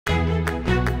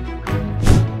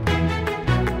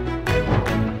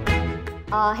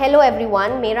Hello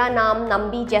everyone, मेरा नाम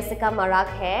Nambi Jessica Merak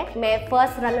है। मैं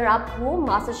फर्स्ट रनर अप हूँ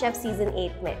मास्टर शेफ सीज़न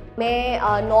 8 में।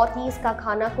 मैं नॉर्थ ईस्ट का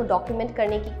खाना को डॉक्यूमेंट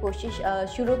करने की कोशिश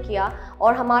शुरू किया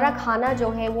और हमारा खाना जो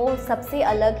है वो सबसे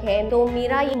अलग है। तो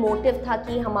मेरा ये मोटिव था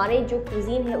कि हमारे जो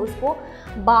कुजीन है उसको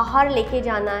बाहर लेके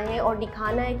जाना है और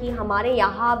दिखाना है कि हमारे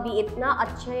यहाँ भी इतना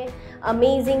अच्छे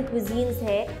अमेजिंग कुजीन्स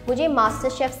है। मुझे मास्टर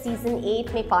शेफ सीज़न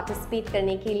 8 में पार्टिसिपेट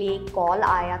करने के लिए कॉल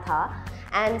आया था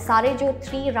एंड सारे जो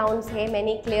 3 राउंड्स हैं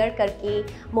मैंने क्लियर करके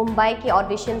मुंबई के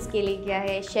ऑडिशंस के लिए गया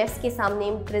है, शेफ्स के सामने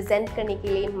प्रेजेंट करने के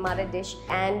लिए हमारा डिश।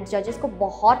 एंड जजेस को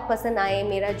बहुत पसंद आए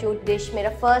मेरा जो डिश, मेरा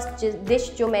फर्स्ट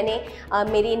डिश जो मैंने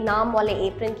मेरे नाम वाले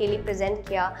एप्रन के लिए प्रेजेंट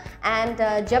किया।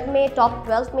 एंड जब मैं टॉप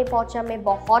 12 में पहुंचा मैं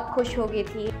बहुत खुश हो गई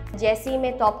थी। जैसे ही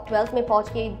मैं टॉप 12 में पहुंच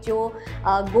के जो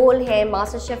गोल है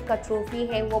मास्टर शेफ का ट्रॉफी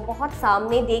है वो बहुत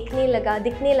सामने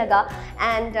दिखने लगा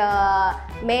एंड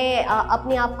मैं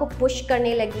अपने आप को पुश करने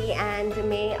लगी एंड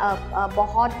मैं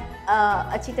बहुत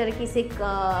अच्छी तरीके से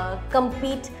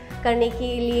compete करने के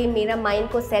लिए मेरा माइंड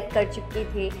को सेट कर चुकी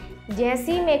थी।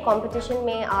 जैसे ही मैं कंपटीशन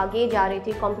में आगे जा रही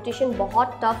थी, कंपटीशन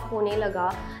बहुत टफ होने लगा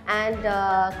एंड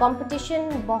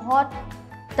कंपटीशन बहुत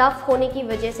टफ होने की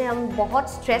वजह से हम बहुत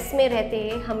स्ट्रेस में रहते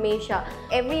हैं हमेशा।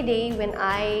 Every day when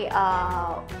I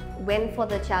went for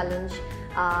the challenge,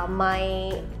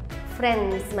 my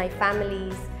friends, my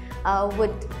families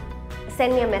would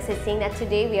send me a message saying that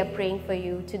today we are praying for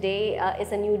you, today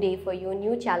is a new day for you, a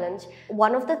new challenge.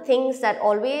 One of the things that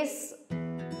always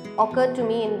occurred to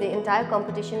me in the entire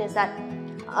competition is that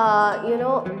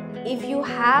if you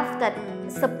have that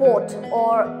support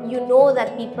or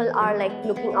that people are like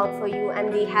looking out for you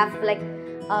and they have like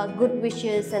good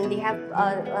wishes and they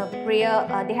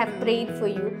have prayed for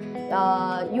you,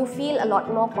 you feel a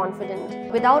lot more confident.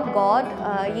 Without God,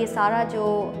 ये सारा जो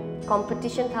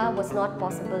competition था was not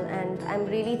possible and I'm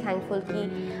really thankful कि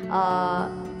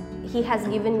he has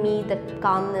given me the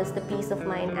calmness, the peace of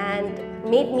mind and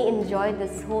made me enjoy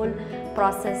this whole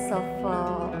process of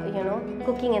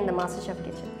cooking in the MasterChef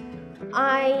kitchen.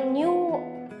 I knew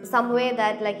somewhere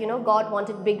that God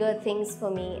wanted bigger things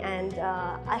for me and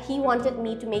he wanted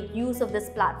me to make use of this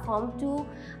platform to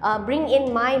bring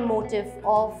in my motive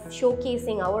of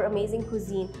showcasing our amazing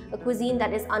cuisine, a cuisine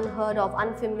that is unheard of,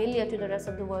 unfamiliar to the rest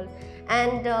of the world.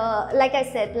 And like I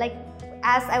said,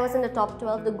 as I was in the top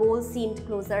 12, the goal seemed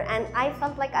closer and I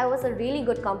felt like I was a really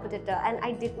good competitor and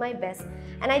I did my best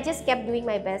and I just kept doing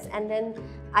my best, and then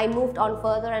I moved on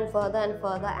further and further and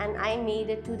further and I made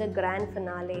it to the grand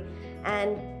finale.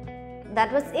 And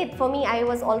that was it for me. I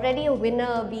was already a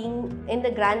winner being in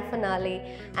the grand finale,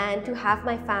 and to have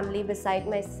my family beside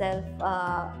myself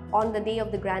on the day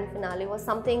of the grand finale was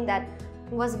something that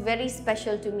was very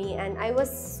special to me and I was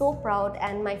so proud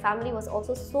and my family was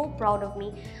also so proud of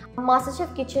me. MasterChef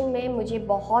kitchen में मुझे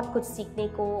बहुत कुछ सीखने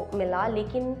को मिला,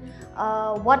 लेकिन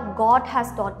what God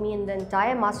has taught me in the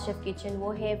entire MasterChef kitchen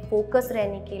वो है फोकस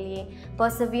रहने के लिए,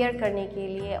 परसिवियर करने के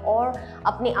लिए और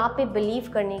अपने आप पे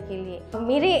बिलीव करने के लिए।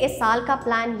 मेरे इस साल का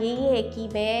प्लान यही है कि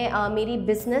मैं मेरी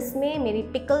बिजनेस में, मेरी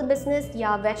पिकल बिजनेस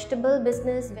या वेजिटेबल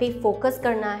बिजनेस पे फोकस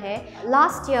करना है।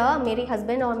 लास्ट ईयर मेरे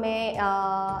हस्बैंड और मैं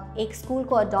एक स्कूल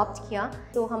को अडॉप्ट किया,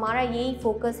 तो हमारा यही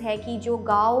फोकस है कि जो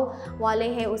गांव वाले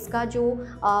हैं उसका जो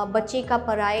बच्चे का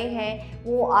पढ़ाई है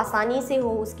वो आसानी से हो,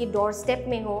 उसके डोर स्टेप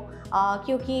में हो,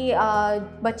 क्योंकि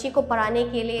बच्चे को पढ़ाने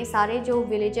के लिए सारे जो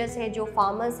विलेजर्स हैं, जो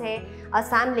फार्मर्स हैं,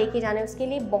 असम लेके जाने उसके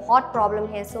लिए बहुत प्रॉब्लम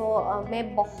है। सो मैं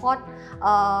बहुत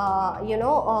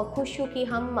खुश हूँ कि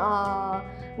हम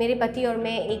मेरे पति और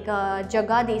मैं एक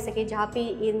जगह दे सके जहाँ पे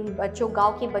इन बच्चों,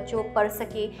 गांव के बच्चों पढ़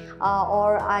सके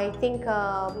और आई थिंक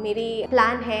मेरे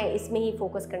प्लान है इसमें ही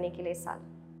फोकस करने के लिए इस साल।